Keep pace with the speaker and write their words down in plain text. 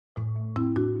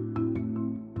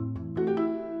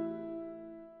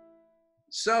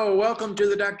So, welcome to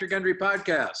the Dr. Gundry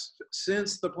podcast.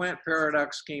 Since the plant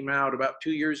paradox came out about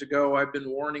 2 years ago, I've been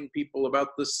warning people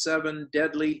about the 7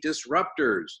 deadly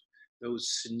disruptors, those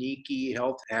sneaky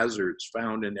health hazards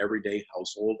found in everyday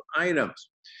household items.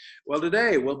 Well,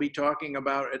 today we'll be talking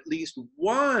about at least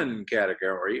one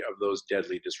category of those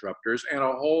deadly disruptors and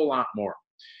a whole lot more.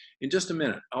 In just a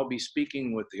minute, I'll be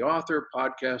speaking with the author,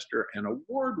 podcaster, and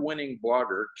award-winning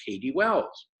blogger, Katie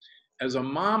Wells. As a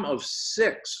mom of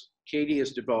 6, Katie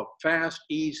has developed fast,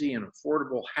 easy, and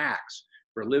affordable hacks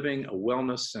for living a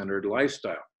wellness-centered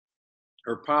lifestyle.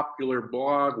 Her popular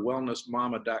blog,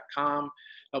 wellnessmama.com,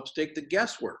 helps take the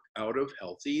guesswork out of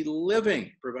healthy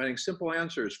living, providing simple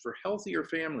answers for healthier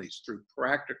families through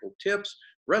practical tips,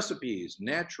 recipes,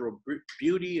 natural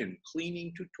beauty and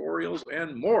cleaning tutorials,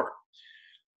 and more.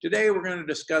 Today, we're going to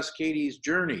discuss Katie's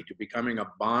journey to becoming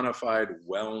a bona-fide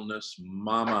wellness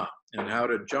mama and how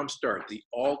to jumpstart the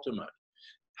ultimate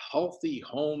healthy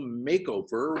home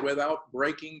makeover without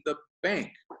breaking the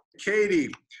bank.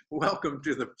 Katie, welcome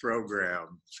to the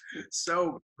program.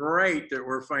 So great that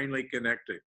we're finally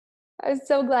connecting. I'm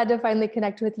so glad to finally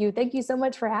connect with you. Thank you so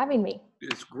much for having me.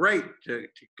 It's great to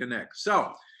connect.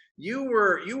 So you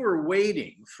were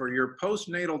waiting for your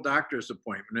postnatal doctor's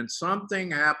appointment and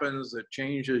something happens that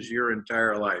changes your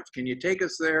entire life. Can you take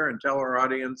us there and tell our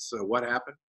audience what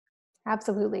happened?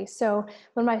 Absolutely. So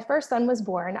when my first son was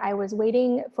born, I was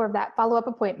waiting for that follow-up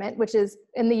appointment, which is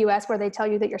in the US where they tell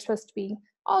you that you're supposed to be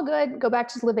all good, go back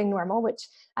to living normal, which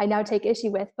I now take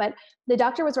issue with. But the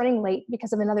doctor was running late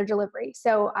because of another delivery.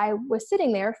 So I was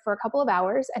sitting there for a couple of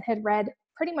hours and had read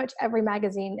pretty much every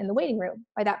magazine in the waiting room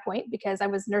by that point because I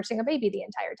was nursing a baby the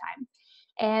entire time.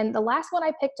 And the last one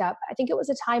I picked up, I think it was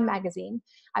a Time magazine.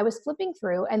 I was flipping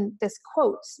through and this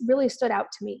quote really stood out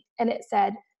to me. And it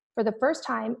said, "For the first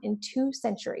time in 2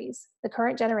 centuries, the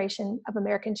current generation of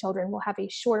American children will have a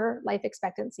shorter life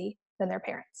expectancy than their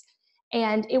parents."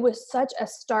 And it was such a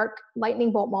stark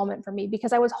lightning bolt moment for me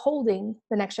because I was holding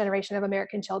the next generation of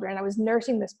American children. I was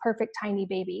nursing this perfect tiny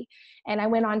baby. And I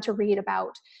went on to read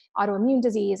about autoimmune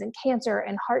disease and cancer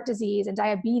and heart disease and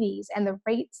diabetes and the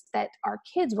rates that our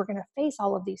kids were going to face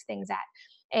all of these things at.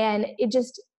 And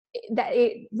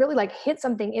it really like hit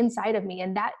something inside of me.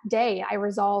 And that day I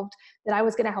resolved that I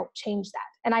was going to help change that.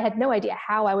 And I had no idea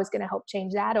how I was going to help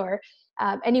change that or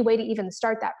any way to even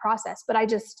start that process. But I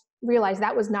just realized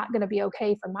that was not going to be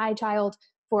okay for my child,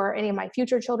 for any of my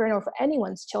future children, or for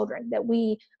anyone's children, that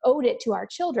we owed it to our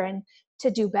children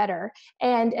to do better.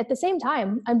 And at the same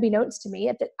time, unbeknownst to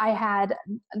me, I had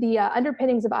the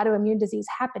underpinnings of autoimmune disease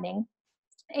happening.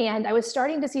 And I was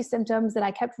starting to see symptoms that I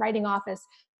kept writing off as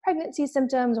pregnancy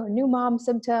symptoms or new mom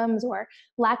symptoms or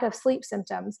lack of sleep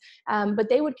symptoms. But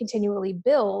they would continually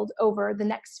build over the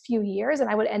next few years and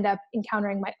I would end up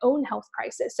encountering my own health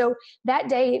crisis. So that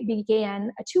day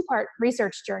began a 2-part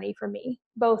research journey for me,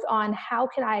 both on how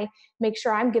can I make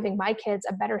sure I'm giving my kids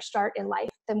a better start in life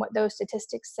than what those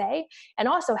statistics say, and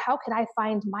also how can I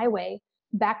find my way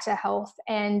back to health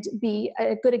and be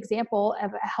a good example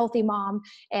of a healthy mom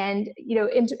and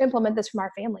implement this from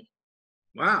our family.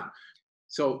 Wow.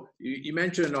 So you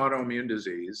mentioned autoimmune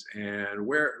disease and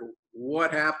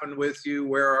what happened with you?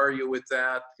 Where are you with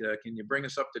that? Can you bring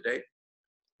us up to date?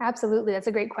 Absolutely. That's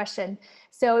a great question.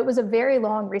 So it was a very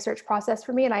long research process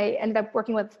for me. And I ended up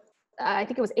working with, I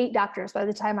think it was 8 doctors by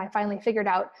the time I finally figured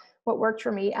out what worked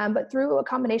for me. But through a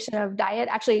combination of diet,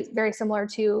 actually very similar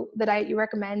to the diet you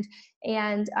recommend,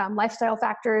 and lifestyle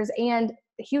factors, and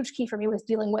the huge key for me was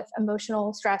dealing with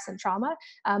emotional stress and trauma.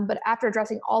 But after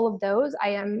addressing all of those,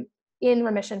 I am in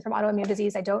remission from autoimmune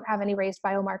disease. I don't have any raised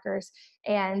biomarkers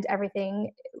and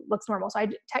everything looks normal. So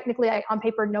I on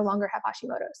paper no longer have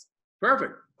Hashimoto's.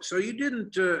 Perfect. So you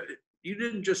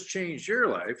didn't just change your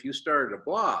life. You started a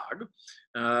blog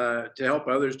to help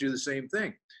others do the same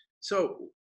thing. So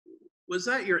was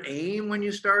that your aim when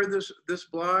you started this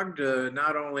blog, to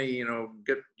not only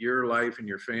get your life and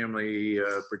your family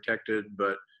protected,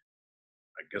 but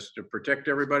I guess to protect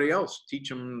everybody else, teach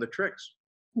them the tricks?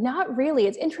 Not really.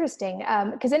 It's interesting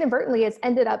because inadvertently it's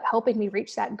ended up helping me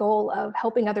reach that goal of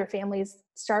helping other families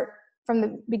start from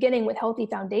the beginning with healthy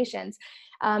foundations.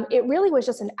 It really was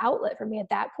just an outlet for me at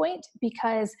that point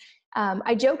because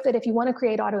I joke that if you want to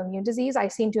create autoimmune disease, I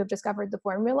seem to have discovered the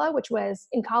formula, which was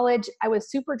in college, I was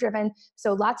super driven.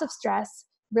 So lots of stress,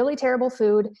 really terrible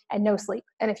food, and no sleep.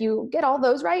 And if you get all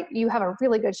those right, you have a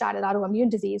really good shot at autoimmune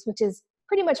disease, which is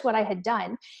pretty much what I had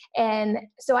done. And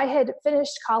so I had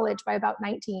finished college by about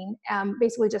 19,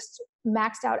 basically just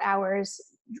maxed out hours,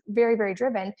 very, very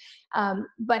driven,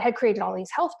 but had created all these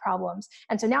health problems.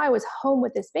 And so now I was home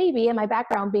with this baby, and my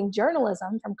background being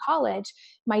journalism from college,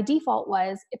 my default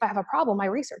was, if I have a problem, I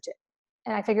research it.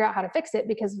 and I figure out how to fix it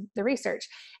because of the research.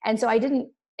 And so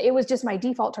it was just my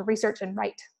default to research and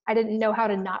write. I didn't know how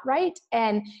to not write.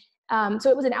 And so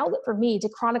it was an outlet for me to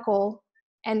chronicle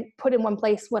and put in one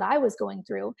place what I was going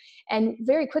through. And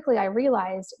very quickly, I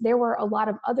realized there were a lot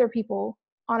of other people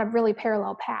on a really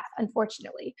parallel path,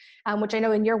 unfortunately, which I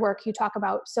know in your work, you talk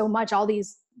about so much, all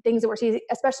these things that we're seeing,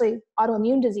 especially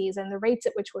autoimmune disease and the rates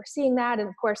at which we're seeing that. And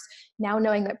of course, now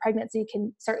knowing that pregnancy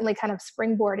can certainly kind of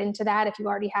springboard into that if you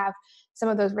already have some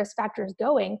of those risk factors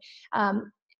going.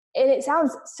 And it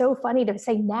sounds so funny to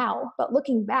say now, but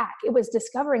looking back, it was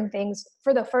discovering things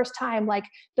for the first time, like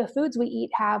the foods we eat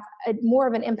have more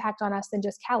of an impact on us than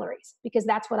just calories, because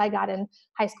that's what I got in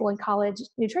high school and college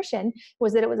nutrition,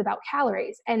 was that it was about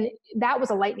calories. And that was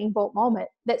a lightning bolt moment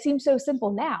that seems so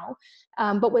simple now,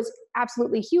 but was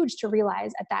absolutely huge to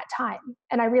realize at that time.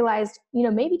 And I realized,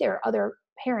 maybe there are other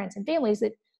parents and families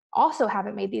that also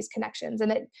haven't made these connections,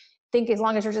 and that think as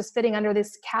long as you're just fitting under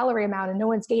this calorie amount and no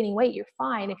one's gaining weight, you're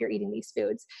fine if you're eating these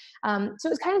foods. So it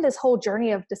was kind of this whole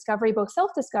journey of discovery, both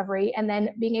self-discovery and then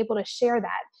being able to share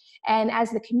that. And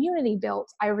as the community built,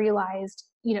 I realized,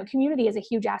 community is a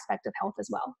huge aspect of health as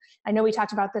well. I know we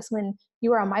talked about this when you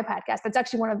were on my podcast. That's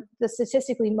actually one of the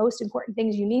statistically most important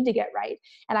things you need to get right.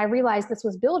 And I realized this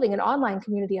was building an online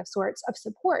community of sorts of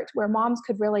support where moms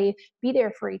could really be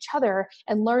there for each other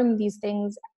and learn these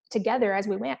things together as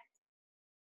we went.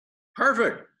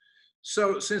 Perfect.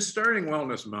 So since starting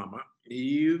Wellness Mama,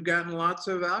 you've gotten lots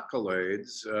of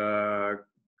accolades.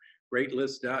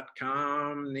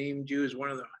 Greatlist.com named you as one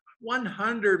of the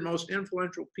 100 most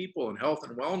influential people in health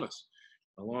and wellness,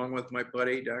 along with my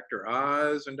buddy, Dr.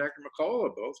 Oz and Dr.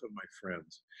 McCullough, both of my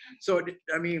friends. So, it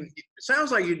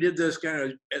sounds like you did this kind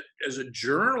of as a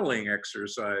journaling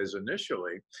exercise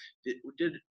initially.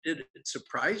 Did it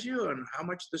surprise you on how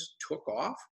much this took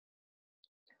off?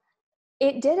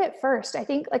 It did at first. I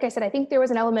think, like I said, I think there was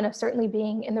an element of certainly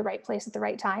being in the right place at the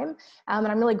right time. And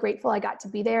I'm really grateful I got to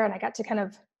be there and I got to kind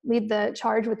of lead the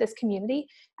charge with this community.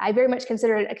 I very much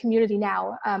consider it a community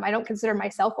now. I don't consider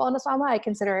myself Wellness Mama. I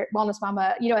consider Wellness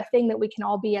Mama, a thing that we can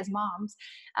all be as moms.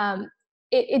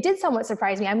 It did somewhat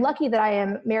surprise me. I'm lucky that I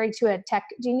am married to a tech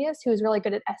genius who's really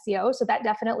good at SEO. So that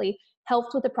definitely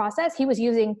helped with the process. He was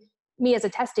using me as a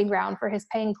testing ground for his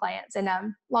paying clients. And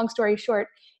long story short,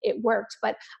 it worked.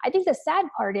 But I think the sad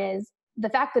part is the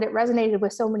fact that it resonated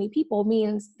with so many people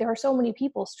means there are so many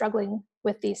people struggling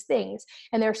with these things.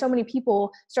 And there are so many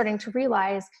people starting to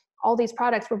realize all these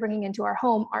products we're bringing into our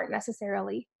home aren't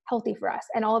necessarily healthy for us.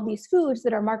 And all of these foods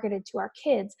that are marketed to our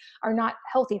kids are not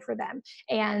healthy for them.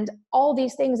 And all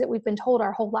these things that we've been told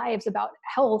our whole lives about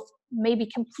health may be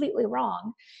completely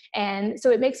wrong. And so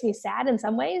it makes me sad in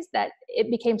some ways that it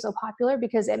became so popular,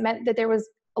 because it meant that there was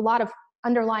a lot of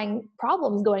underlying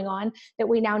problems going on that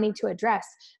we now need to address.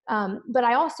 But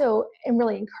I also am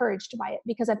really encouraged by it,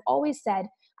 because I've always said,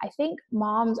 I think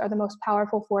moms are the most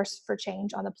powerful force for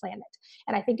change on the planet.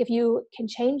 And I think if you can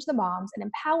change the moms and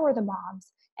empower the moms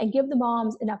and give the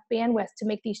moms enough bandwidth to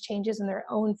make these changes in their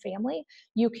own family,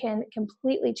 you can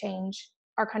completely change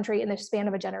our country in the span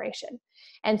of a generation.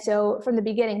 And so from the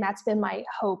beginning, that's been my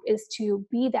hope, is to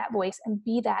be that voice and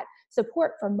be that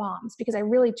support for moms, because I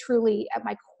really, truly, at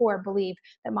my core, believe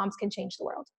that moms can change the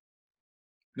world.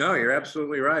 No, you're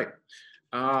absolutely right.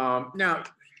 Now,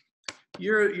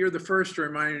 you're the first to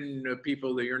remind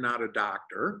people that you're not a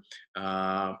doctor,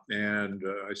 and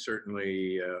I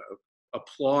certainly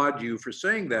applaud you for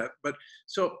saying that. But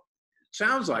so it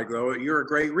sounds like, though, you're a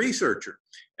great researcher.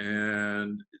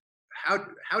 And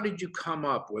how did you come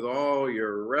up with all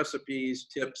your recipes,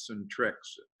 tips, and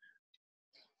tricks?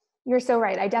 You're so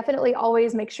right. I definitely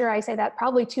always make sure I say that,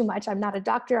 probably too much. I'm not a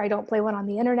doctor. I don't play one on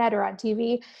the internet or on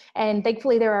TV. And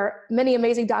thankfully, there are many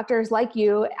amazing doctors like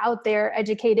you out there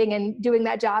educating and doing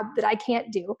that job that I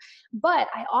can't do. But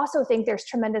I also think there's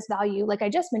tremendous value, like I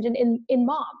just mentioned, in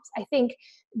moms. I think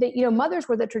that, mothers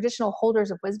were the traditional holders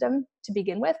of wisdom to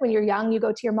begin with. When you're young, you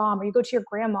go to your mom or you go to your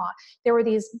grandma. There were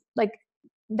these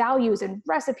values and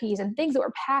recipes and things that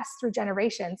were passed through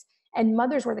generations. And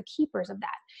mothers were the keepers of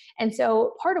that. And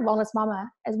so part of Wellness Mama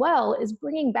as well is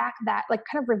bringing back that, kind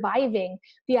of reviving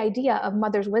the idea of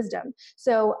mother's wisdom.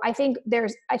 So I think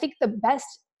the best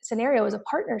scenario is a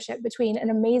partnership between an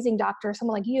amazing doctor,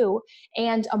 someone like you,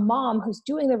 and a mom who's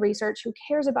doing the research, who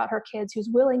cares about her kids, who's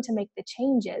willing to make the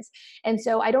changes. And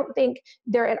so I don't think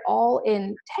they're at all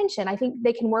in tension. I think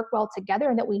they can work well together,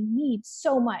 and that we need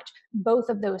so much both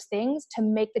of those things to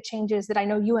make the changes that I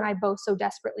know you and I both so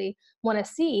desperately want to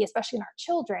see, especially in our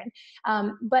children.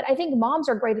 But I think moms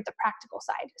are great at the practical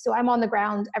side. So I'm on the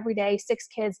ground every day, 6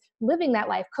 kids, living that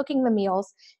life, cooking the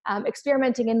meals,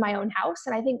 experimenting in my own house.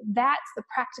 And I think that's the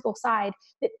practical practical side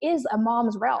that is a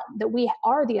mom's realm, that we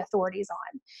are the authorities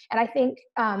on. And I think,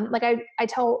 like I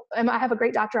tell, I have a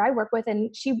great doctor I work with,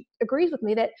 and she agrees with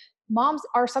me that moms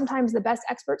are sometimes the best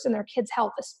experts in their kids'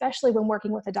 health, especially when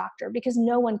working with a doctor, because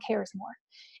no one cares more.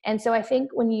 And so I think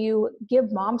when you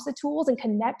give moms the tools and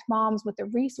connect moms with the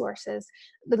resources,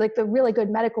 like the really good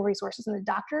medical resources and the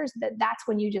doctors, that's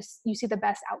when you see the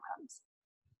best outcomes.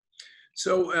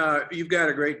 So you've got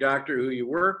a great doctor who you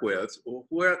work with.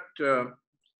 What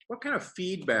kind of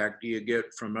feedback do you get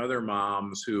from other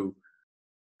moms who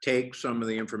take some of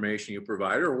the information you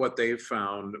provide or what they've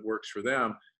found that works for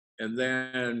them, and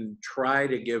then try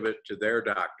to give it to their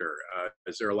doctor?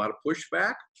 Is there a lot of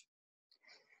pushback?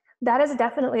 That is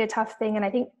definitely a tough thing. And I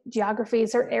think geography,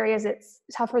 certain areas, it's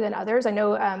tougher than others. I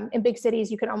know in big cities,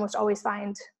 you can almost always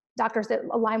find doctors that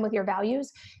align with your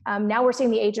values. Now we're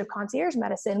seeing the age of concierge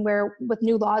medicine, where with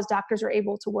new laws, doctors are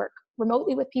able to work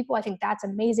remotely with people. I think that's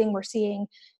amazing. We're seeing,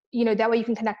 that way you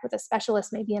can connect with a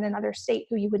specialist maybe in another state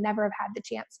who you would never have had the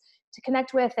chance to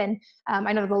connect with. And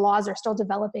I know the laws are still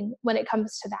developing when it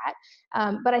comes to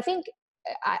that. But I think,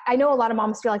 I know a lot of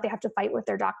moms feel like they have to fight with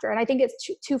their doctor. And I think it's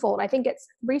twofold. I think it's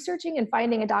researching and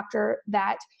finding a doctor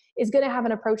that is going to have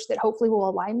an approach that hopefully will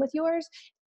align with yours,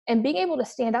 and being able to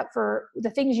stand up for the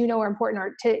things you know are important,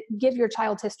 or to give your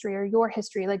child's history or your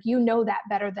history, like that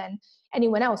better than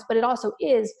anyone else. But it also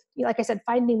is, like I said,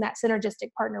 finding that synergistic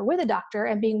partner with a doctor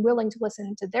and being willing to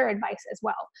listen to their advice as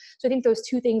well. So I think those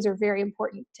two things are very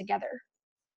important together.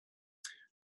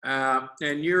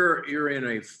 And you're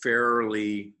in a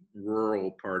fairly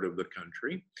rural part of the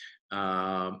country.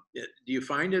 Do you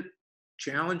find it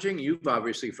challenging? You've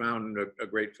obviously found a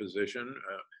great physician.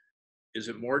 Is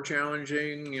it more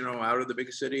challenging, out of the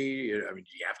big city? I mean,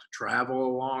 do you have to travel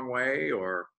a long way,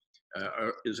 or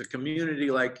is a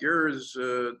community like yours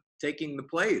taking the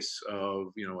place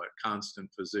of, a constant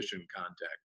physician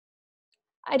contact?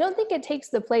 I don't think it takes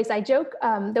the place. I joke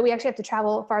that we actually have to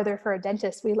travel farther for a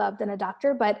dentist we love than a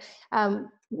doctor, but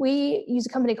we use a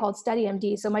company called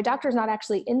StudyMD. So my doctor's not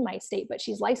actually in my state, but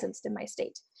she's licensed in my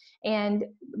state. And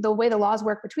the way the laws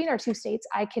work between our two states,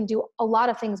 I can do a lot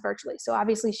of things virtually. So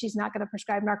obviously she's not going to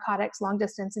prescribe narcotics long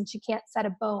distance, and she can't set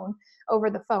a bone over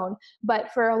the phone.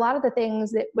 But for a lot of the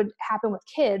things that would happen with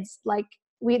kids, like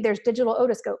there's digital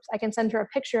otoscopes. I can send her a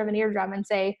picture of an eardrum and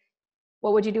say,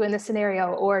 what would you do in this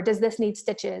scenario? Or does this need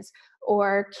stitches?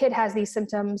 Or kid has these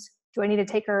symptoms. Do I need to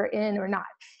take her in or not?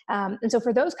 And so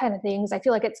for those kind of things, I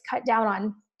feel like it's cut down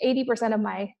on 80% of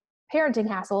my parenting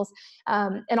hassles.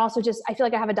 And also just, I feel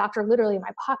like I have a doctor literally in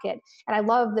my pocket. And I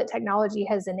love that technology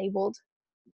has enabled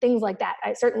things like that.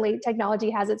 Certainly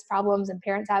technology has its problems, and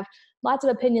parents have lots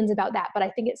of opinions about that, but I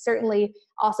think it certainly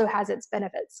also has its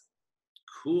benefits.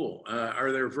 Cool.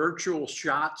 Are there virtual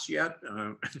shots yet?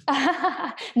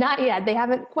 Not yet. They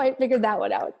haven't quite figured that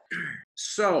one out.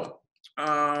 So,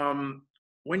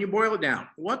 when you boil it down,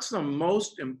 what's the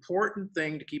most important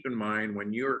thing to keep in mind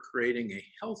when you're creating a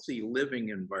healthy living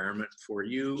environment for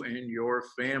you and your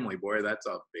family? Boy, that's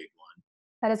a big one.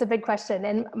 That is a big question.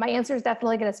 And my answer is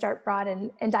definitely going to start broad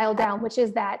and dial down, which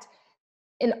is that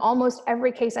in almost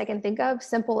every case I can think of,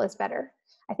 simple is better.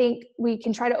 I think we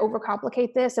can try to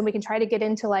overcomplicate this, and we can try to get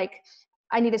into like,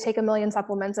 I need to take 1 million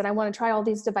supplements, and I want to try all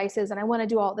these devices, and I want to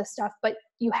do all this stuff, but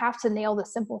you have to nail the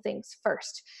simple things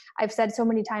first. I've said so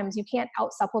many times, you can't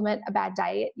out supplement a bad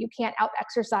diet. You can't out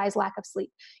exercise lack of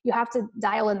sleep. You have to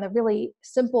dial in the really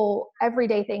simple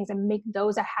everyday things and make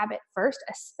those a habit first,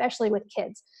 especially with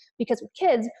kids. Because with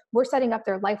kids, we're setting up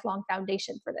their lifelong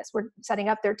foundation for this. We're setting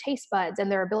up their taste buds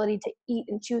and their ability to eat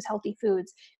and choose healthy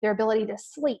foods, their ability to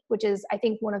sleep, which is, I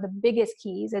think, one of the biggest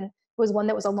keys, and was one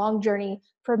that was a long journey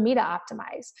for me to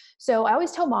optimize. So I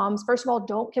always tell moms, first of all,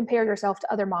 don't compare yourself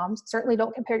to other moms. Certainly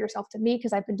don't compare yourself to me,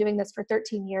 because I've been doing this for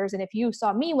 13 years. And if you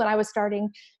saw me when I was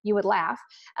starting, you would laugh.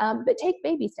 But take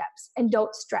baby steps and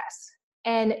don't stress.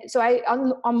 And so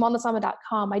on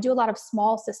wellnessmama.com, I do a lot of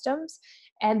small systems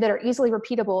and that are easily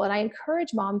repeatable. And I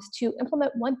encourage moms to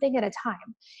implement one thing at a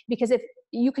time, because if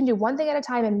you can do one thing at a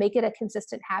time and make it a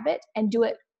consistent habit and do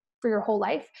it for your whole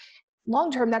life,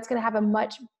 long-term, that's going to have a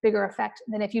much bigger effect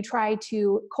than if you try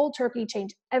to cold turkey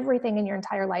change everything in your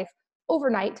entire life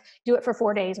overnight, do it for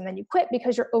 4 days, and then you quit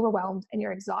because you're overwhelmed and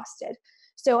you're exhausted.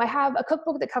 So I have a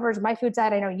cookbook that covers my food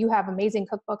side. I know you have amazing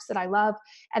cookbooks that I love.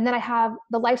 And then I have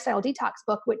the Lifestyle Detox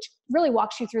book, which really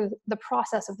walks you through the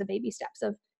process of the baby steps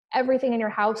of everything in your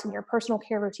house and your personal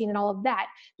care routine and all of that,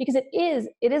 because it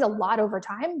is a lot over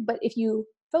time. But if you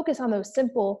focus on those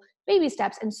simple baby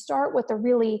steps and start with the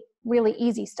really really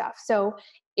easy stuff. So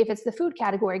if it's the food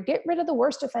category, get rid of the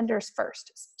worst offenders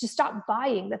first. Just stop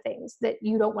buying the things that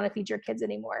you don't want to feed your kids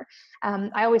anymore.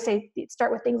 I always say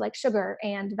start with things like sugar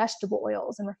and vegetable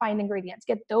oils and refined ingredients.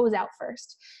 Get those out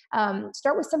first.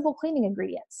 Start with simple cleaning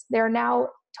ingredients. There are now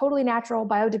totally natural,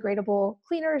 biodegradable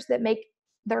cleaners that make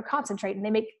their concentrate, and they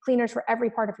make cleaners for every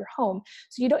part of your home.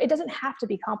 So it doesn't have to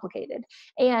be complicated.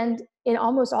 And in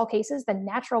almost all cases, the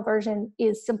natural version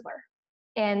is simpler.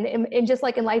 And just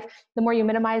like in life, the more you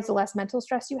minimize, the less mental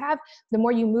stress you have, the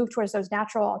more you move towards those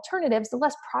natural alternatives, the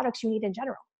less products you need in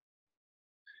general.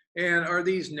 And are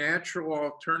these natural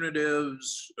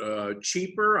alternatives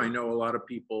cheaper? I know a lot of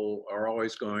people are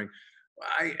always going,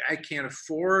 I can't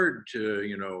afford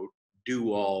to,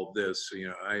 do all this.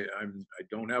 I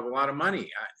don't have a lot of money.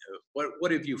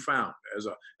 What have you found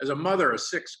as a mother of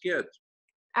 6 kids?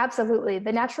 Absolutely.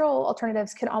 The natural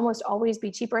alternatives can almost always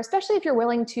be cheaper, especially if you're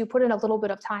willing to put in a little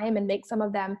bit of time and make some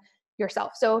of them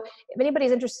yourself. So if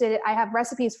anybody's interested, I have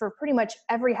recipes for pretty much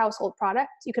every household product.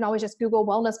 You can always just Google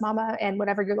Wellness Mama and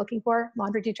whatever you're looking for,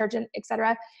 laundry detergent,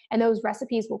 etc. And those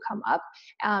recipes will come up.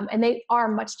 And they are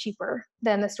much cheaper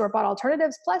than the store-bought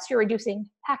alternatives. Plus you're reducing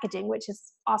packaging, which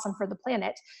is awesome for the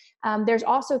planet. There's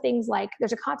also things like,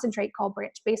 there's a concentrate called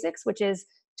Branch Basics, which is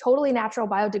totally natural,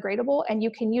 biodegradable, and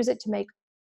you can use it to make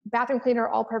bathroom cleaner,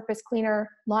 all-purpose cleaner,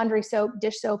 laundry soap,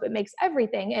 dish soap. It makes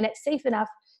everything, and it's safe enough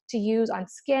to use on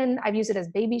skin. I've used it as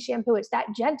baby shampoo. It's that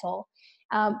gentle.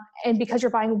 And because you're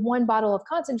buying one bottle of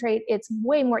concentrate, it's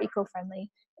way more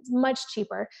eco-friendly. It's much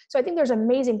cheaper. So I think there's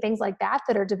amazing things like that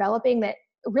that are developing that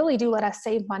really do let us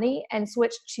save money and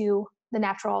switch to the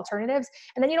natural alternatives.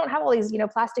 And then you don't have all these,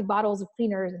 plastic bottles of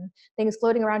cleaners and things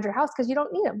floating around your house because you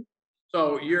don't need them.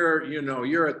 So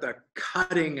you're at the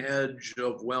cutting edge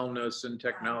of wellness and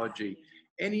technology.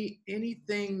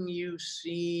 Anything you've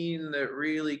seen that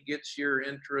really gets your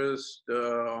interest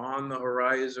on the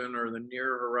horizon or the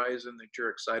near horizon that you're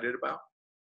excited about?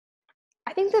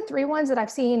 I think the 3 ones that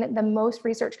I've seen the most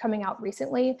research coming out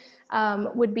recently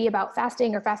would be about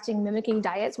fasting or fasting mimicking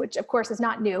diets, which of course is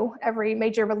not new. Every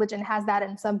major religion has that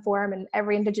in some form, and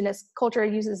every indigenous culture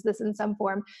uses this in some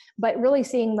form. But really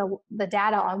seeing the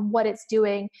data on what it's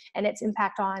doing and its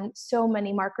impact on so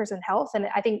many markers in health. And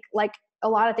I think, like a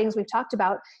lot of things we've talked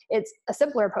about, it's a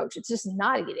simpler approach. It's just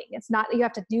not eating. It's not, you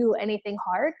have to do anything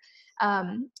hard.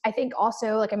 I think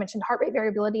also, like I mentioned, heart rate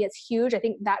variability is huge. I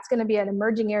think that's going to be an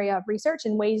emerging area of research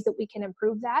and ways that we can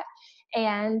improve that.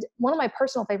 And one of my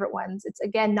personal favorite ones, it's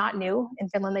again, not new. In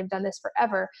Finland, they've done this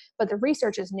forever, but the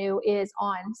research is new, is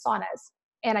on saunas.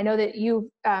 And I know that you've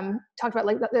talked about,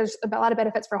 like, there's a lot of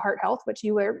benefits for heart health, which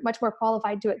you were much more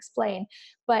qualified to explain,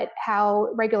 but how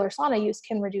regular sauna use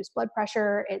can reduce blood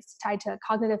pressure. It's tied to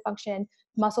cognitive function,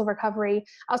 muscle recovery.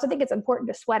 I also think it's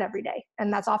important to sweat every day.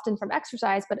 And that's often from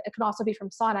exercise, but it can also be from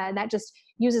sauna. And that just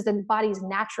uses the body's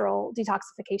natural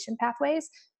detoxification pathways.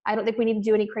 I don't think we need to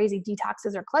do any crazy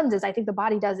detoxes or cleanses. I think the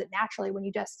body does it naturally when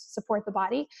you just support the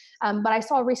body. But I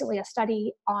saw recently a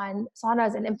study on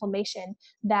saunas and inflammation,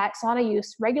 that sauna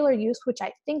use, regular use, which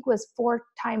I think was 4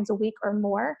 times a week or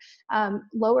more,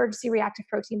 lowered C-reactive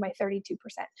protein by 32%.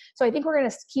 So I think we're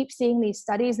going to keep seeing these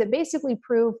studies that basically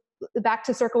prove, back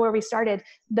to circle where we started,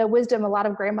 the wisdom a lot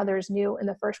of grandmothers knew in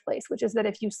the first place, which is that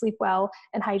if you sleep well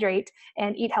and hydrate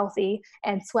and eat healthy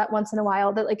and sweat once in a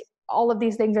while, that, like, all of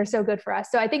these things are so good for us.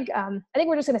 So I think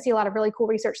we're just going to see a lot of really cool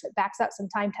research that backs up some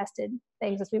time-tested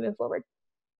things as we move forward.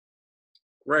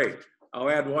 Great. I'll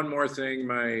add one more thing.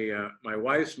 My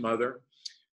wife's mother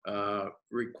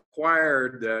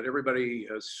required that everybody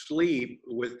sleep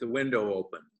with the window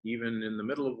open, even in the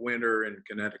middle of winter in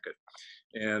Connecticut.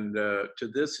 And to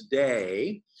this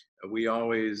day, we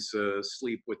always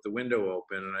sleep with the window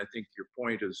open. And I think your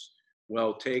point is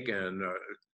well taken.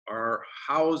 Our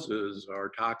houses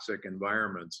are toxic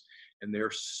environments, and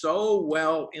they're so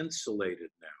well insulated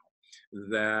now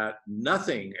that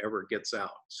nothing ever gets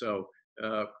out. So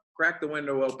crack the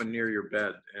window open near your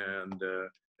bed, and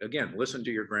again, listen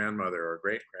to your grandmother or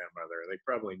great grandmother. They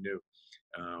probably knew.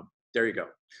 There you go.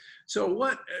 So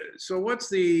what's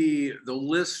the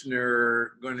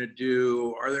listener going to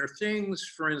do? Are there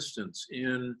things, for instance,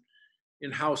 in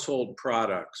household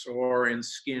products or in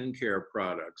skincare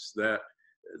products that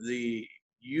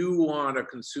you want a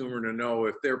consumer to know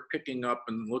if they're picking up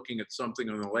and looking at something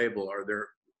on the label? Are there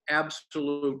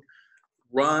absolute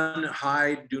run,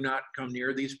 hide, do not come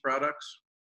near these products?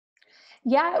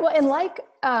 Yeah, well, and like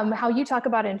how you talk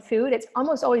about in food, it's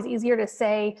almost always easier to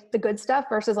say the good stuff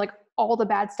versus like all the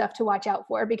bad stuff to watch out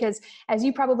for, because as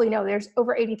you probably know, there's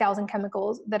over 80,000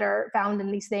 chemicals that are found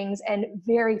in these things, and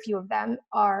very few of them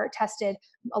are tested.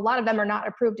 A lot of them are not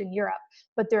approved in Europe,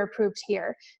 but they're approved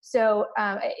here. So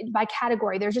by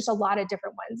category, there's just a lot of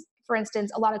different ones. For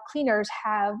instance, a lot of cleaners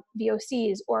have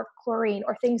VOCs or chlorine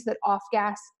or things that off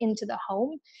gas into the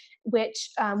home, which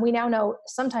we now know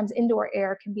sometimes indoor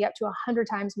air can be up to 100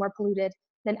 times more polluted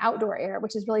than outdoor air,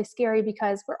 which is really scary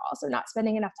because we're also not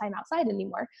spending enough time outside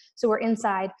anymore. So we're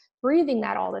inside breathing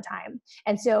that all the time.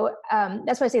 And so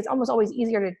that's why I say it's almost always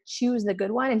easier to choose the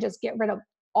good one and just get rid of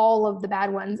all of the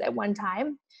bad ones at one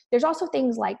time. There's also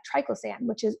things like triclosan,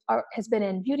 which has been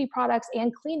in beauty products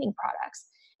and cleaning products.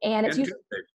 And it's used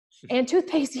and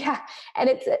toothpaste, yeah. And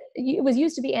it was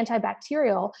used to be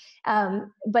antibacterial,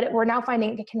 but we're now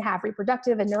finding it can have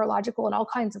reproductive and neurological and all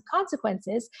kinds of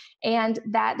consequences. And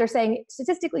that they're saying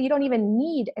statistically, you don't even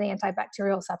need an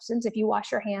antibacterial substance if you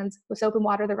wash your hands with soap and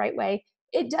water the right way.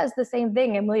 It does the same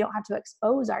thing, and we don't have to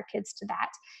expose our kids to that.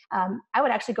 I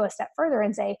would actually go a step further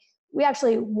and say, we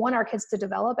actually want our kids to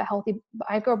develop a healthy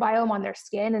microbiome on their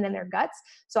skin and in their guts.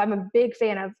 So I'm a big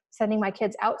fan of sending my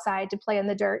kids outside to play in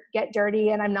the dirt, get dirty,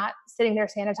 and I'm not sitting there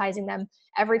sanitizing them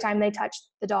every time they touch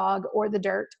the dog or the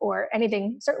dirt or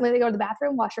anything. Certainly they go to the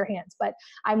bathroom, wash your hands, but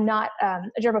I'm not a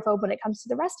germaphobe when it comes to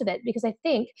the rest of it, because I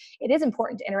think it is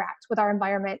important to interact with our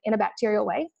environment in a bacterial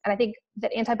way. And I think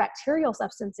that antibacterial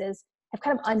substances have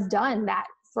kind of undone that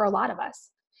for a lot of us.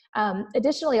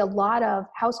 Additionally, a lot of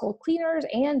household cleaners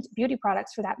and beauty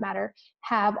products, for that matter,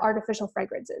 have artificial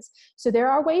fragrances. So there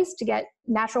are ways to get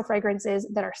natural fragrances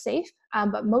that are safe,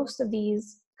 but most of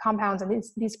these compounds and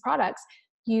these products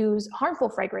use harmful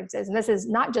fragrances. And this is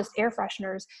not just air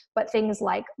fresheners, but things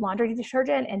like laundry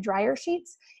detergent and dryer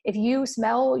sheets. If you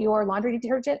smell your laundry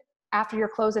detergent after your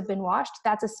clothes have been washed,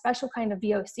 that's a special kind of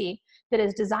VOC that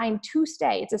is designed to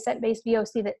stay. It's a scent-based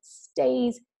VOC that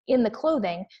stays in the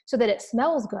clothing so that it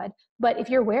smells good. But if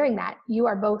you're wearing that, you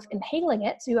are both inhaling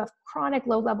it, so you have chronic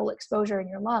low-level exposure in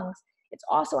your lungs. It's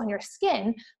also on your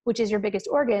skin, which is your biggest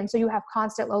organ, so you have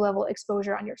constant low-level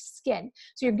exposure on your skin.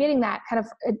 So you're getting that kind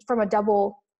of from a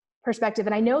double perspective.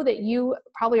 And I know that you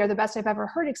probably are the best I've ever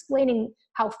heard explaining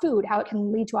how it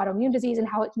can lead to autoimmune disease and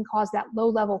how it can cause that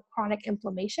low-level chronic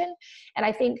inflammation. And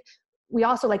I think we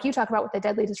also, like you talk about with the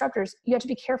deadly disruptors, you have to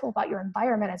be careful about your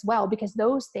environment as well, because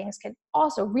those things can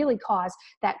also really cause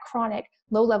that chronic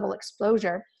low-level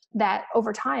exposure that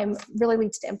over time really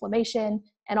leads to inflammation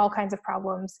and all kinds of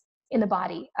problems in the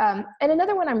body. And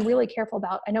another one I'm really careful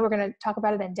about, I know we're going to talk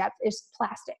about it in depth, is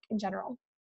plastic in general.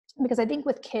 Because I think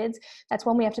with kids, that's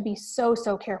one we have to be so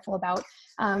careful about,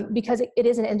 because it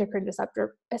is an endocrine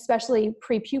disruptor, especially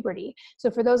pre-puberty.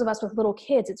 So for those of us with little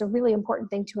kids, it's a really important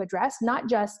thing to address. Not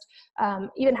just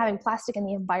even having plastic in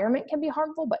the environment can be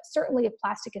harmful, but certainly if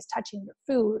plastic is touching your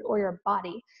food or your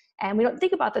body. And we don't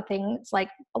think about the things like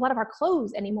a lot of our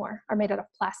clothes anymore are made out of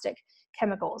plastic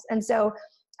chemicals. And so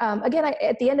again,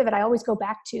 at the end of it, I always go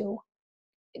back to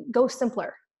go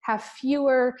simpler. Have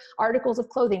fewer articles of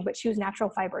clothing, but choose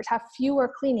natural fibers. Have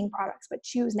fewer cleaning products, but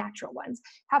choose natural ones.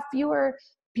 Have fewer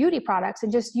beauty products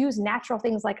and just use natural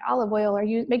things like olive oil, or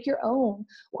make your own,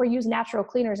 or use natural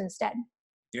cleaners instead.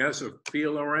 Yeah, Sophia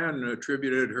Loren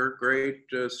attributed her great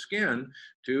skin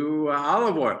to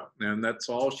olive oil, and that's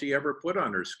all she ever put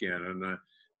on her skin. And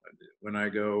when I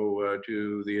go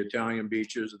to the Italian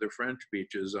beaches or the French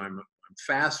beaches, I'm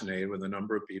fascinated with the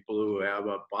number of people who have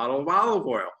a bottle of olive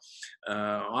oil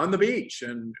on the beach.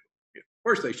 And of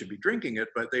course they should be drinking it,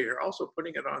 but they are also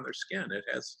putting it on their skin. It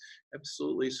has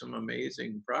absolutely some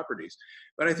amazing properties.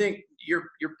 But I think your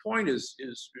point is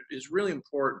really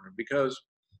important, because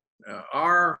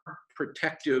our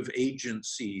protective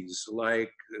agencies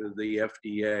like the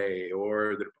FDA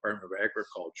or the Department of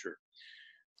Agriculture,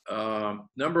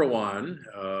 number one,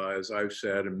 as I've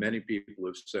said, and many people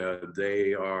have said,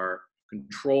 they are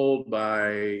controlled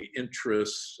by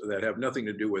interests that have nothing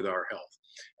to do with our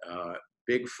health.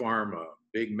 Big pharma,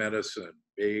 big medicine,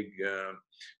 big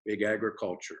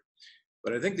agriculture.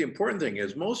 But I think the important thing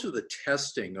is most of the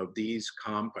testing of these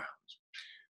compounds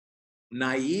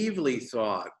naively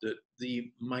thought that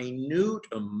the minute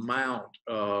amount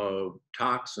of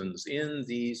toxins in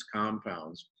these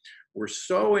compounds were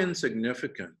so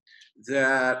insignificant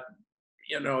that,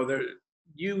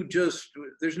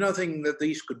 there's nothing that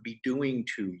these could be doing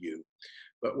to you.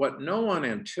 But what no one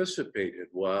anticipated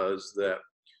was that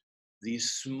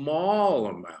these small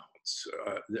amounts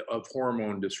of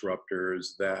hormone disruptors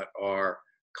that are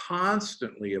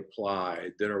constantly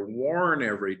applied, that are worn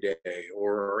every day,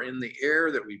 or are in the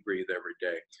air that we breathe every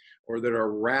day, or that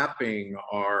are wrapping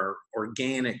our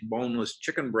organic boneless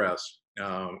chicken breast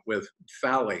with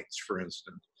phthalates, for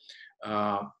instance,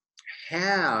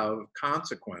 have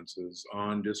consequences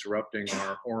on disrupting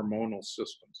our hormonal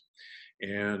systems.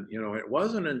 And, it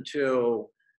wasn't until,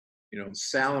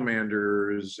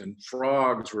 salamanders and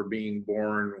frogs were being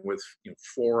born with,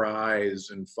 4 eyes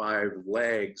and 5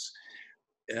 legs,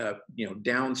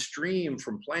 downstream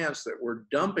from plants that were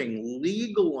dumping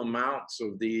legal amounts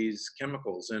of these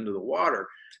chemicals into the water.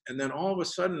 And then all of a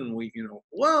sudden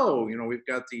whoa, we've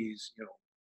got these,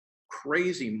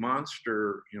 crazy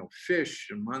monster, fish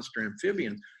and monster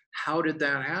amphibians. How did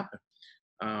that happen?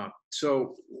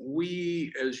 So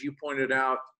we, as you pointed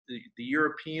out, the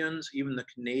Europeans, even the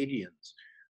Canadians,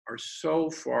 are so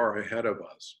far ahead of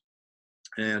us.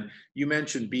 And you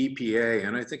mentioned BPA,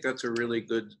 and I think that's a really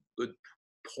good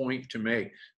point to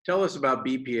make. Tell us about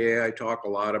BPA. I talk a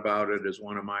lot about it as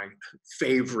one of my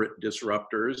favorite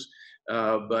disruptors,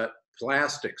 but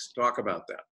plastics, talk about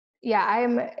that. Yeah,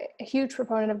 I'm a huge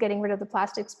proponent of getting rid of the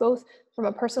plastics, both from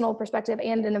a personal perspective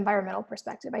and an environmental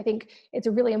perspective. I think it's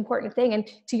a really important thing. And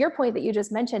to your point that you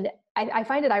just mentioned, I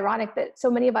find it ironic that so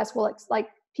many of us will,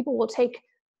 people will take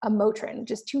a Motrin,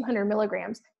 just 200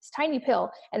 milligrams, this tiny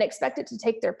pill, and expect it to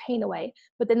take their pain away.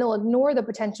 But then they'll ignore the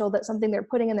potential that something they're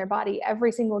putting in their body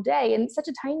every single day in such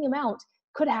a tiny amount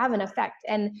could have an effect.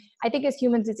 And I think as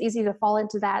humans, it's easy to fall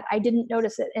into that. I didn't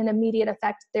notice it an immediate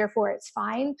effect, therefore it's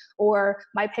fine. Or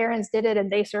my parents did it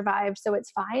and they survived, so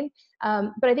it's fine.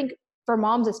 But I think for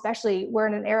moms especially, we're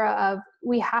in an era of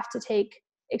we have to take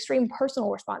extreme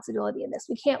personal responsibility in this.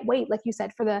 We can't wait, like you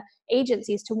said, for the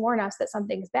agencies to warn us that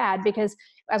something's bad, because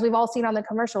as we've all seen on the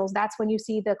commercials, that's when you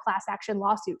see the class action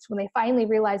lawsuits. When they finally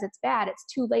realize it's bad, it's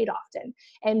too late often.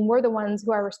 And we're the ones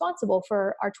who are responsible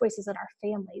for our choices and our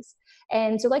families.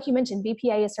 And so like you mentioned,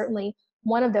 BPA is certainly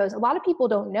one of those. A lot of people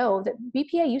don't know that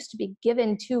BPA used to be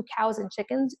given to cows and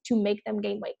chickens to make them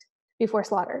gain weight before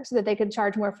slaughter so that they could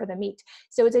charge more for the meat.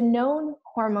 So it's a known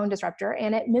hormone disruptor,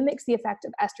 and it mimics the effect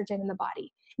of estrogen in the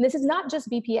body. And this is not just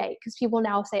BPA, because people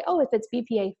now say, oh, if it's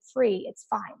BPA free, it's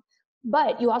fine.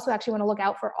 But you also actually want to look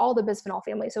out for all the bisphenol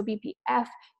family. So BPF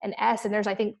and S, and there's,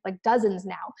 I think, like dozens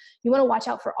now. You want to watch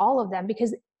out for all of them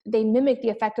because they mimic the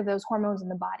effect of those hormones in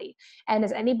the body. And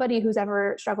as anybody who's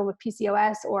ever struggled with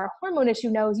PCOS or a hormone issue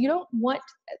knows, you don't want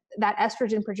that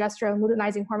estrogen, progesterone,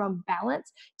 luteinizing hormone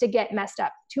balance to get messed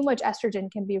up. Too much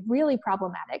estrogen can be really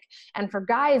problematic. And for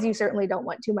guys, you certainly don't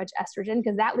want too much estrogen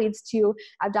because that leads to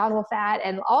abdominal fat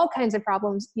and all kinds of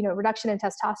problems, reduction in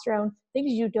testosterone,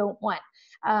 things you don't want.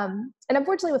 And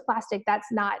unfortunately with plastic, that's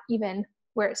not even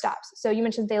where it stops. So you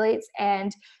mentioned phthalates,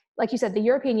 and like you said, the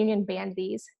European Union banned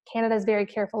these. Canada is very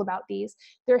careful about these.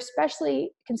 They're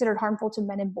especially considered harmful to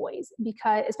men and boys,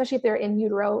 because especially if they're in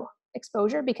utero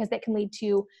exposure, because that can lead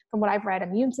to, from what I've read,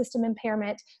 immune system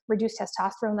impairment, reduced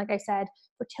testosterone, like I said,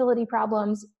 fertility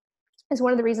problems. Is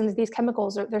one of the reasons these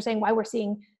chemicals they're saying why we're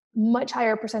seeing much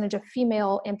higher percentage of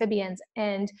female amphibians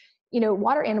and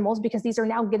water animals, because these are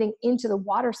now getting into the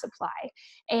water supply.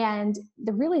 And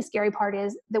the really scary part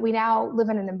is that we now live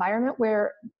in an environment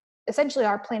where essentially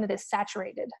our planet is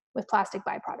saturated with plastic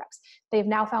byproducts. They've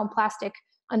now found plastic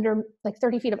under like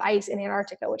 30 feet of ice in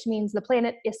Antarctica, which means the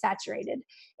planet is saturated.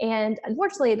 And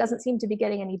unfortunately, it doesn't seem to be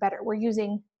getting any better. We're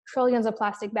using trillions of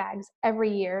plastic bags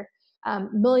every year.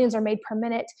 Millions are made per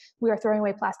minute. We are throwing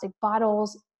away plastic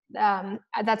bottles.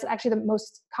 That's actually the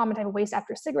most common type of waste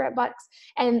after cigarette butts.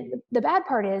 And the bad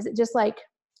part is, just like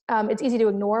it's easy to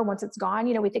ignore once it's gone.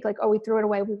 We think like, oh, we threw it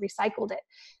away, we recycled it.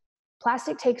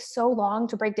 Plastic takes so long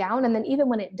to break down, and then even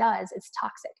when it does, it's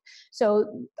toxic.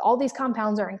 So all these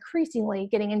compounds are increasingly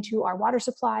getting into our water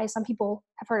supply. Some people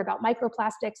have heard about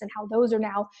microplastics and how those are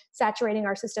now saturating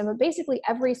our system. But basically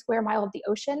every square mile of the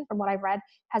ocean, from what I've read,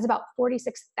 has about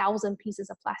 46,000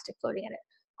 pieces of plastic floating in it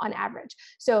on average.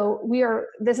 So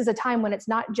this is a time when it's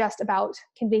not just about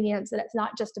convenience and it's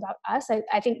not just about us.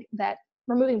 I think that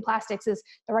removing plastics is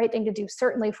the right thing to do,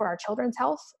 certainly for our children's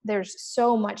health. There's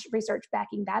so much research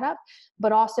backing that up,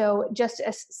 but also just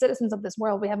as citizens of this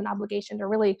world, we have an obligation to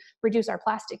really reduce our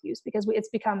plastic use, because it's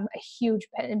become a huge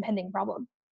impending problem.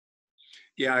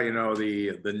 Yeah,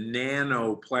 the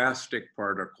nanoplastic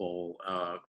particle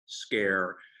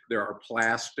scare. There are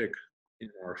plastic in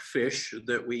our fish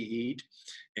that we eat,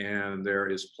 and there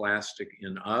is plastic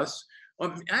in us.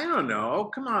 Well, I don't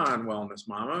know. Come on, Wellness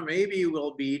Mama. Maybe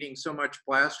we'll be eating so much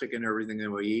plastic in everything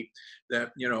that we eat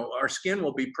that, our skin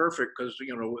will be perfect because,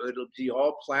 it'll be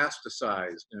all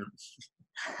plasticized. And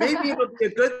maybe it'll be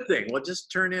a good thing. We'll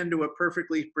just turn into a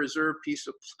perfectly preserved piece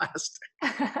of plastic.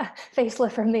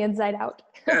 Facelift from the inside out.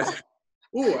 Yes.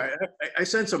 Ooh, I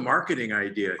sense a marketing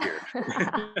idea here.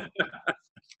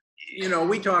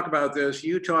 We talk about this,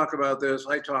 you talk about this,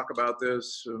 I talk about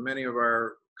this, many of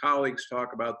our colleagues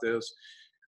talk about this.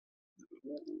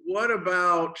 what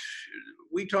about,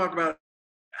 we talk about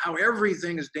how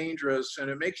everything is dangerous and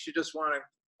it makes you just want to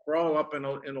crawl up in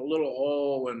a little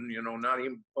hole and, you know, not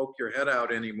even poke your head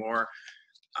out anymore.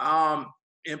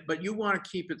 But you want to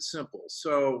keep it simple.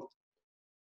 So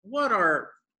what are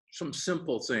some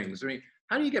simple things? I mean,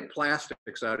 how do you get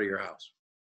plastics out of your house?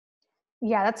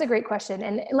 Yeah, that's a great question.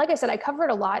 And like I said, I covered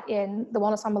a lot in the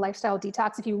Wellness Mama Lifestyle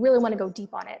Detox if you really want to go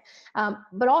deep on it.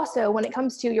 But also when it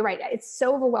comes to, you're right, it's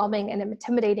so overwhelming and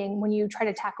intimidating when you try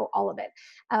to tackle all of it.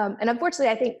 And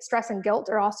unfortunately, I think stress and guilt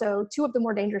are also two of the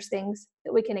more dangerous things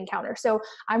that we can encounter. So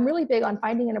I'm really big on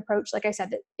finding an approach, like I said,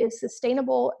 that is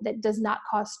sustainable, that does not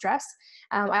cause stress.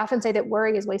 I often say that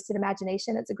worry is wasted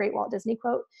imagination. It's a great Walt Disney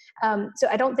quote. So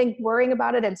I don't think worrying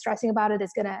about it and stressing about it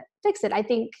is going to fix it. I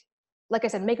think, like I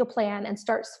said, make a plan and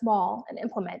start small and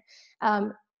implement.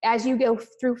 As you go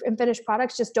through and finish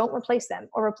products, just don't replace them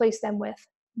or replace them with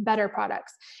better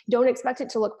products. Don't expect it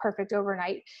to look perfect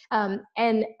overnight.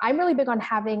 And I'm really big on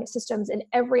having systems in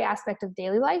every aspect of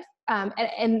daily life.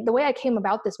 And the way I came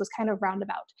about this was kind of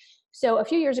roundabout. So a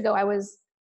few years ago, I was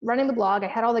running the blog, I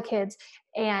had all the kids,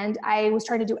 and I was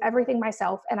trying to do everything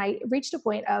myself. And I reached a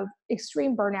point of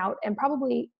extreme burnout and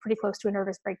probably pretty close to a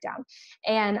nervous breakdown.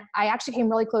 And I actually came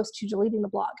really close to deleting the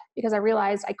blog because I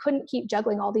realized I couldn't keep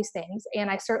juggling all these things. And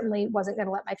I certainly wasn't going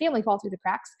to let my family fall through the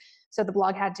cracks. So the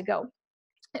blog had to go.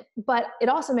 But it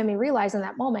also made me realize in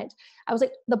that moment, I was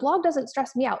like, the blog doesn't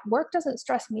stress me out. Work doesn't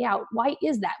stress me out. Why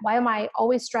is that? Why am I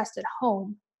always stressed at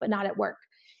home, but not at work?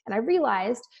 And I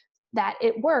realized that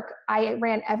at work, I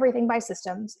ran everything by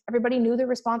systems. Everybody knew their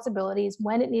responsibilities,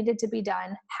 when it needed to be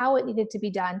done, how it needed to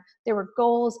be done. There were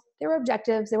goals, there were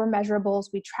objectives, there were measurables.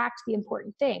 We tracked the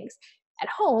important things. At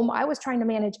home, I was trying to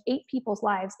manage 8 people's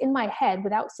lives in my head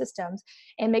without systems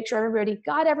and make sure everybody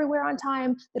got everywhere on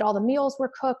time, that all the meals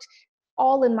were cooked,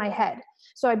 all in my head.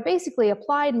 So I basically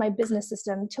applied my business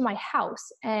system to my house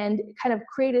and kind of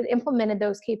implemented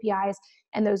those KPIs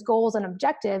and those goals and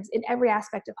objectives in every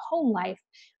aspect of home life,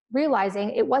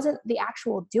 realizing it wasn't the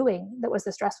actual doing that was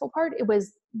the stressful part. It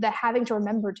was the having to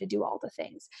remember to do all the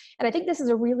things. And I think this is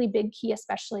a really big key,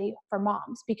 especially for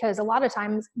moms, because a lot of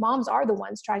times moms are the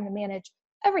ones trying to manage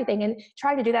everything, and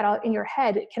trying to do that all in your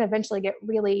head can eventually get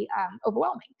really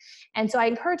overwhelming. And so I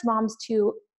encourage moms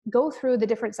to go through the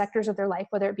different sectors of their life,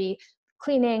 whether it be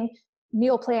cleaning,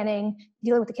 meal planning,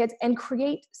 dealing with the kids, and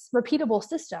create repeatable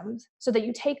systems so that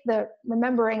you take the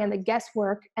remembering and the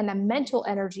guesswork and the mental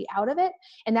energy out of it.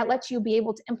 And that lets you be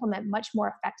able to implement much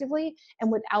more effectively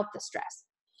and without the stress.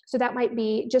 So that might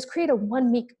be just create a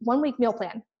one week meal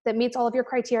plan that meets all of your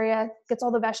criteria, gets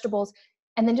all the vegetables,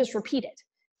 and then just repeat it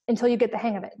until you get the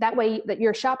hang of it. That way that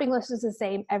your shopping list is the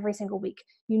same every single week.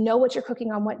 You know what you're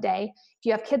cooking on what day. If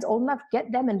you have kids old enough,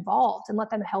 get them involved and let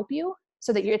them help you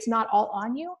so that it's not all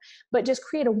on you, but just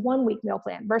create a 1 week meal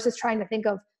plan versus trying to think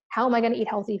of how am I going to eat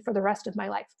healthy for the rest of my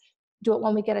life. Do it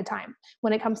 1 week at a time.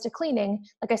 When it comes to cleaning,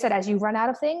 like I said, as you run out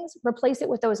of things, replace it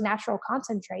with those natural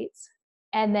concentrates.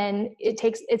 And then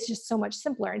it's just so much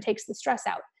simpler and takes the stress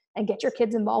out, and get your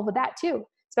kids involved with that too.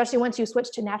 Especially once you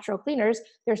switch to natural cleaners,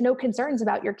 there's no concerns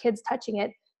about your kids touching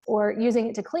it or using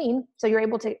it to clean. So you're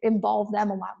able to involve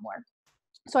them a lot more.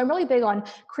 So I'm really big on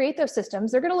create those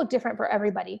systems. They're going to look different for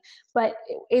everybody, but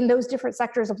in those different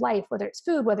sectors of life, whether it's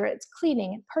food, whether it's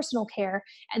cleaning and personal care,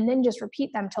 and then just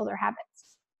repeat them till they're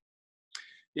habits.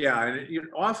 Yeah, and it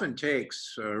often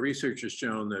takes, research has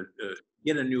shown that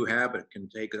get a new habit can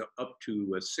take up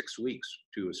to 6 weeks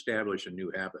to establish a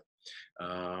new habit.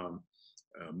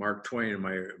 Mark Twain,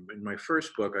 in my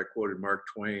first book, I quoted Mark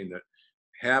Twain that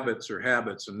habits are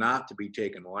habits and not to be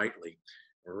taken lightly.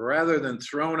 Rather than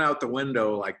thrown out the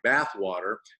window like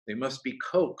bathwater, they must be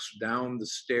coaxed down the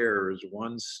stairs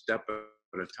one step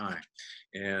at a time.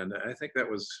 And I think that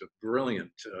was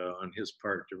brilliant on his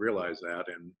part to realize that,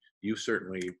 and you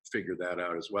certainly figured that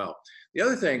out as well. The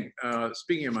other thing,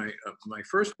 speaking of my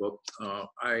first book,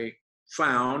 I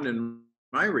found in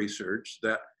my research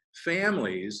that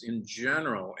families in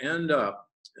general end up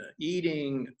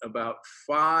eating about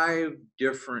 5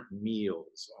 different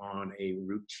meals on a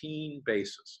routine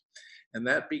basis. And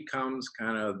that becomes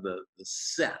kind of the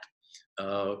set.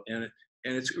 And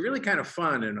it's really kind of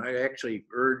fun. And I actually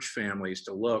urge families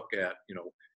to look at,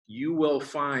 you will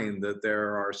find that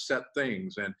there are set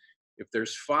things. And if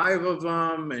there's 5 of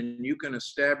them and you can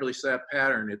establish that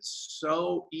pattern, it's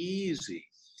so easy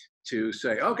to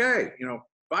say, okay,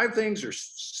 5 things are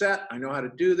set. I know how to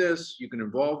do this. You can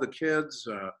involve the kids.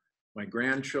 My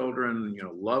grandchildren,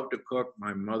 love to cook.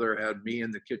 My mother had me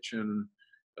in the kitchen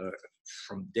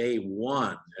from day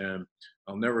one. And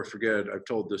I'll never forget, I've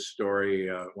told this story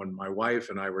when my wife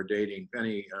and I were dating.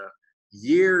 Penny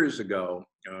years ago,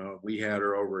 we had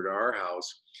her over to our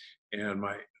house, and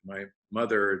my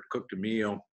mother had cooked a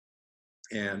meal,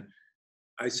 and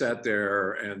I sat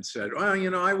there and said,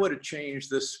 well, I would have changed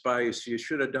this spice. You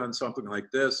should have done something like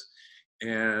this.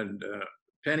 And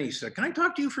Penny said, can I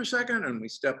talk to you for a second? And we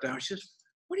stepped out. She says,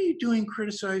 what are you doing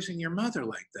criticizing your mother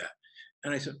like that?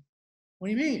 And I said, what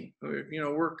do you mean?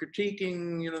 We're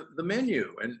critiquing, the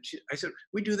menu. And I said,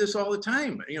 we do this all the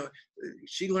time.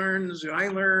 She learns, I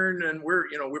learn, and we're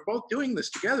both doing this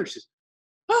together. She says,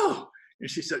 oh, and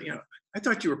she said, I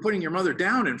thought you were putting your mother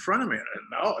down in front of me. And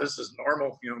no, this is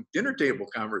normal, dinner table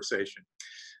conversation.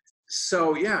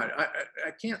 So yeah,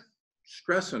 I can't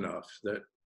stress enough that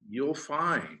you will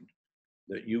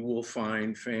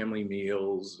find family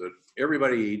meals that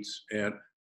everybody eats, and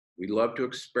we love to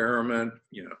experiment.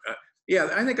 Yeah,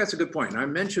 I think that's a good point. And I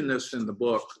mentioned this in the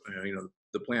book,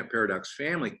 the Plant Paradox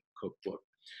Family Cookbook.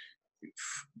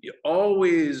 You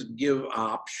always give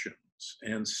options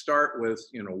and start with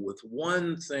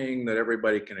one thing that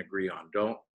everybody can agree on.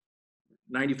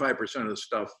 95% of the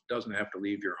stuff doesn't have to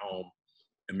leave your home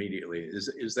immediately.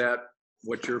 Is that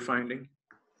what you're finding?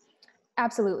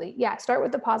 Absolutely. Yeah. Start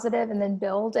with the positive and then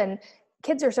build. And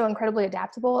kids are so incredibly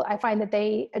adaptable. I find that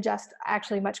they adjust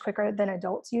actually much quicker than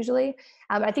adults usually.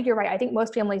 I think you're right. I think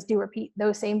most families do repeat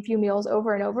those same few meals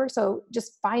over and over. So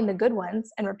just find the good ones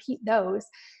and repeat those.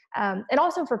 And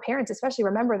also for parents, especially,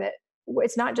 remember that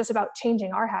it's not just about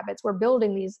changing our habits. We're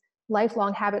building these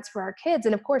lifelong habits for our kids.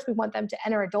 And of course, we want them to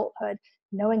enter adulthood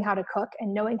knowing how to cook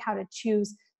and knowing how to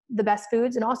choose the best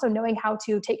foods, and also knowing how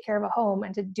to take care of a home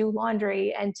and to do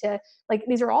laundry, and to, like,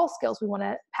 these are all skills we want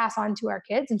to pass on to our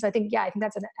kids. And so I think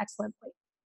that's an excellent point.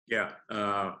 Yeah.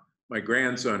 My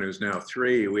grandson, who's now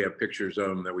 3, we have pictures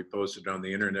of him that we posted on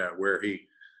the internet, where he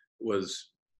was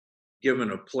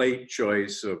given a plate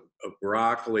choice of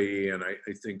broccoli and I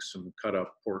think some cut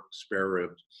up pork spare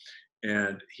ribs.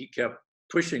 And he kept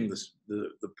pushing the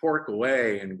pork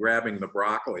away and grabbing the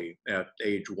broccoli at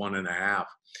age 1.5.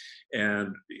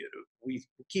 And we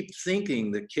keep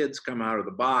thinking that kids come out of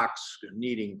the box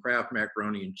needing Kraft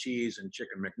macaroni and cheese and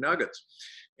chicken McNuggets.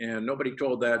 And nobody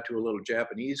told that to a little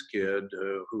Japanese kid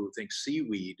who thinks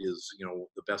seaweed is,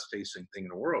 the best tasting thing in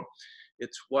the world.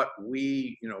 It's what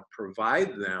we,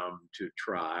 provide them to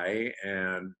try.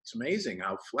 And it's amazing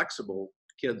how flexible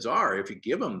kids are if you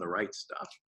give them the right stuff.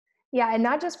 Yeah, and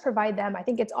not just provide them. I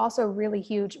think it's also really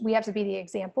huge. We have to be the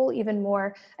example even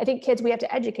more. I think kids, we have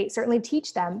to educate, certainly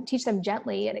teach them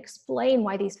gently and explain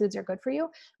why these foods are good for you,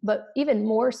 but even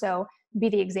more so, be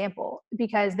the example,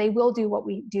 because they will do what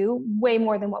we do way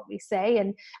more than what we say.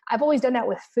 And I've always done that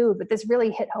with food, but this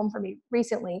really hit home for me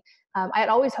recently. I had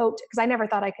always hoped, because I never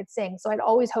thought I could sing, so I'd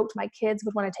always hoped my kids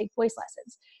would want to take voice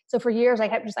lessons. So for years,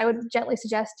 I would gently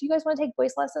suggest, do you guys want to take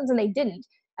voice lessons? And they didn't.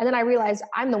 And then I realized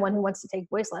I'm the one who wants to take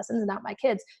voice lessons and not my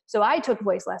kids. So I took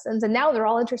voice lessons, and now they're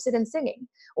all interested in singing.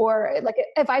 Or like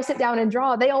if I sit down and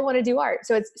draw, they all want to do art.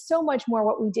 So it's so much more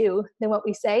what we do than what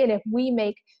we say. And if we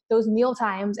make those meal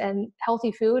times and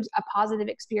healthy food a positive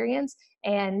experience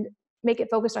and make it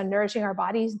focused on nourishing our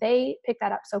bodies, they pick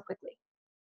that up so quickly.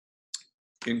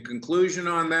 In conclusion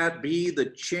on that, be the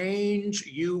change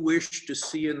you wish to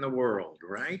see in the world,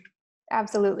 right?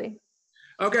 Absolutely.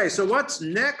 Okay, so what's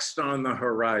next on the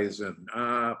horizon?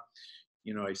 I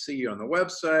see you on the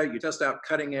website. You test out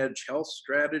cutting edge health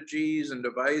strategies and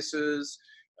devices.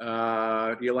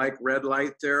 Do you like red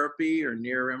light therapy or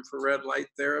near infrared light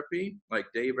therapy like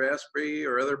Dave Asprey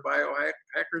or other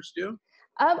biohackers do?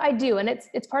 I do, and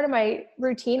it's part of my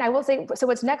routine. I will say, so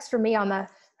what's next for me on the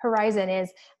horizon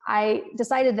is I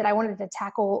decided that I wanted to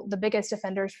tackle the biggest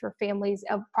offenders for families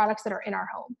of products that are in our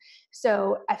home.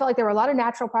 So I felt like there were a lot of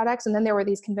natural products, and then there were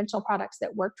these conventional products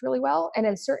that worked really well. And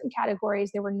in certain categories,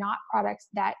 there were not products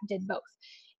that did both.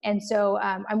 And so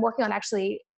I'm working on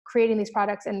actually creating these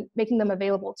products and making them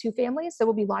available to families. So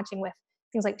we'll be launching with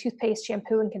things like toothpaste,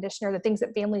 shampoo, and conditioner, the things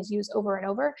that families use over and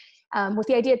over, with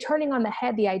the idea, turning on the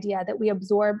head, the idea that we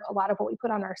absorb a lot of what we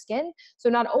put on our skin. So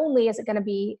not only is it going to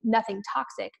be nothing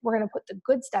toxic, we're going to put the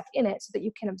good stuff in it so that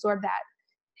you can absorb that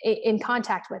in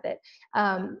contact with it.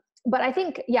 But I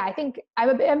think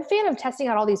I'm a fan of testing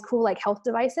out all these cool like health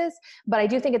devices, but I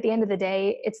do think at the end of the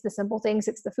day, it's the simple things.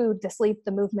 It's the food, the sleep,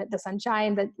 the movement, the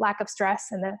sunshine, the lack of stress,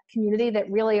 and the community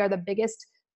that really are the biggest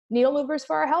needle movers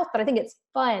for our health. But I think it's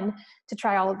fun to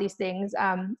try all of these things.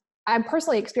 I'm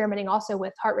personally experimenting also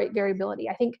with heart rate variability.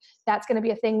 I think that's going to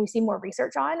be a thing we see more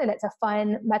research on, and it's a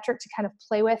fun metric to kind of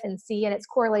play with and see. And it's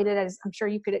correlated, as I'm sure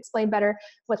you could explain better,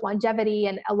 with longevity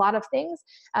and a lot of things.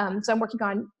 So I'm working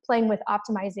on playing with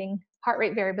optimizing heart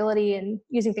rate variability and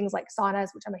using things like saunas,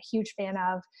 which I'm a huge fan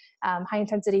of, high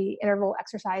intensity interval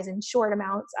exercise in short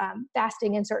amounts,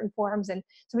 fasting in certain forms. And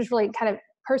so I'm just really kind of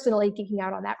personally geeking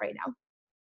out on that right now.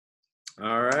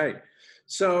 All right.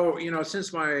 So,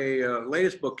 since my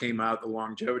latest book came out, The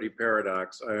Longevity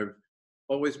Paradox, I've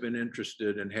always been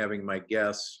interested in having my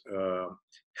guests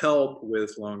help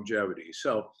with longevity.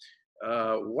 So,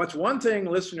 what's one thing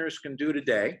listeners can do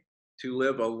today to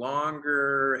live a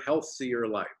longer, healthier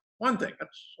life? One thing,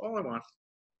 that's all I want.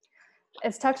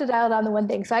 It's tough to dial down the one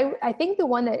thing. So I think the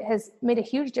one that has made a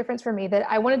huge difference for me, that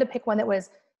I wanted to pick one that was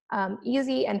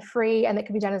easy and free and that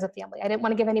could be done as a family. I didn't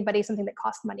want to give anybody something that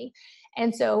cost money.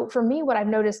 And so for me, what I've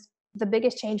noticed the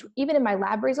biggest change, even in my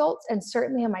lab results and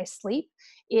certainly in my sleep,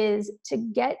 is to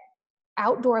get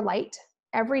outdoor light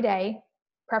every day,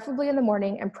 preferably in the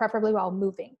morning and preferably while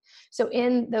moving. So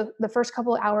in the first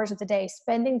couple of hours of the day,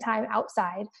 spending time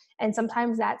outside, and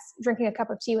sometimes that's drinking a cup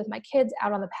of tea with my kids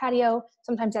out on the patio,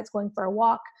 sometimes that's going for a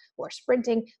walk or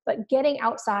sprinting, but getting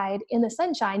outside in the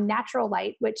sunshine, natural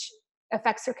light, which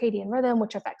affects circadian rhythm,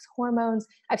 which affects hormones.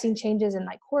 I've seen changes in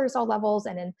like cortisol levels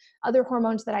and in other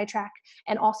hormones that I track,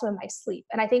 and also in my sleep.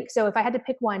 And I think, so if I had to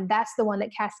pick one, that's the one that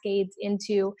cascades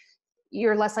into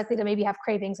you're less likely to maybe have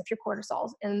cravings if your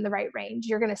cortisol's in the right range.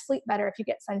 You're going to sleep better if you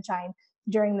get sunshine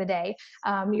during the day.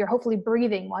 You're hopefully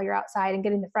breathing while you're outside and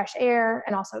getting the fresh air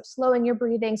and also slowing your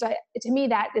breathing. So to me,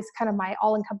 that is kind of my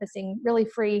all-encompassing, really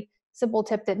free, simple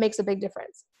tip that makes a big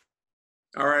difference.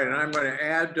 All right, and I'm going to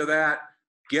add to that,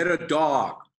 get a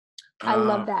dog. I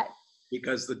love that.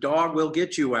 Because the dog will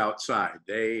get you outside.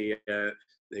 They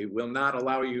will not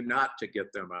allow you not to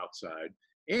get them outside.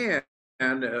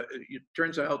 And it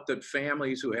turns out that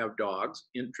families who have dogs,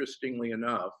 interestingly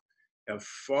enough, have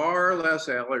far less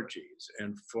allergies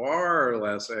and far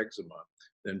less eczema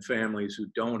than families who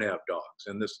don't have dogs.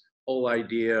 And this whole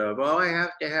idea of, oh, I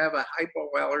have to have a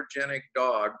hypoallergenic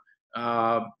dog,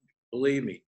 believe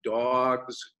me,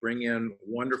 dogs bring in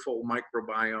wonderful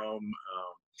microbiome.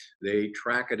 They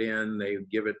track it in, they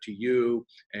give it to you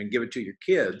and give it to your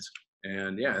kids.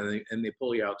 And they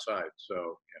pull you outside. So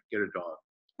yeah, get a dog.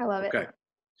 I love it. Okay.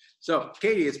 So,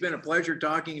 Katie, it's been a pleasure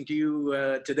talking to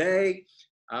you today.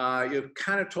 You've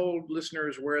kind of told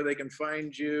listeners where they can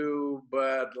find you,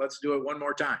 but let's do it one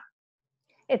more time.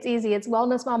 It's easy. It's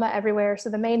Wellness Mama everywhere.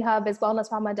 So the main hub is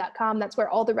wellnessmama.com. That's where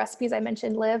all the recipes I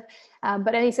mentioned live.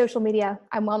 But any social media,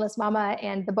 I'm Wellness Mama,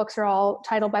 and the books are all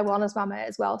titled by Wellness Mama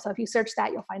as well. So if you search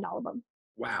that, you'll find all of them.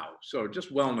 Wow. So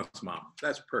just Wellness Mama.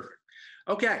 That's perfect.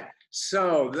 Okay.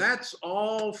 So that's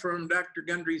all from Dr.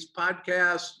 Gundry's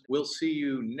podcast. We'll see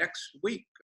you next week.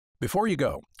 Before you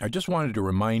go, I just wanted to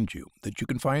remind you that you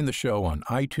can find the show on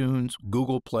iTunes,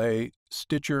 Google Play,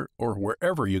 Stitcher, or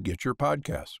wherever you get your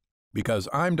podcasts. Because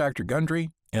I'm Dr.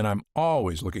 Gundry, and I'm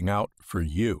always looking out for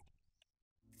you.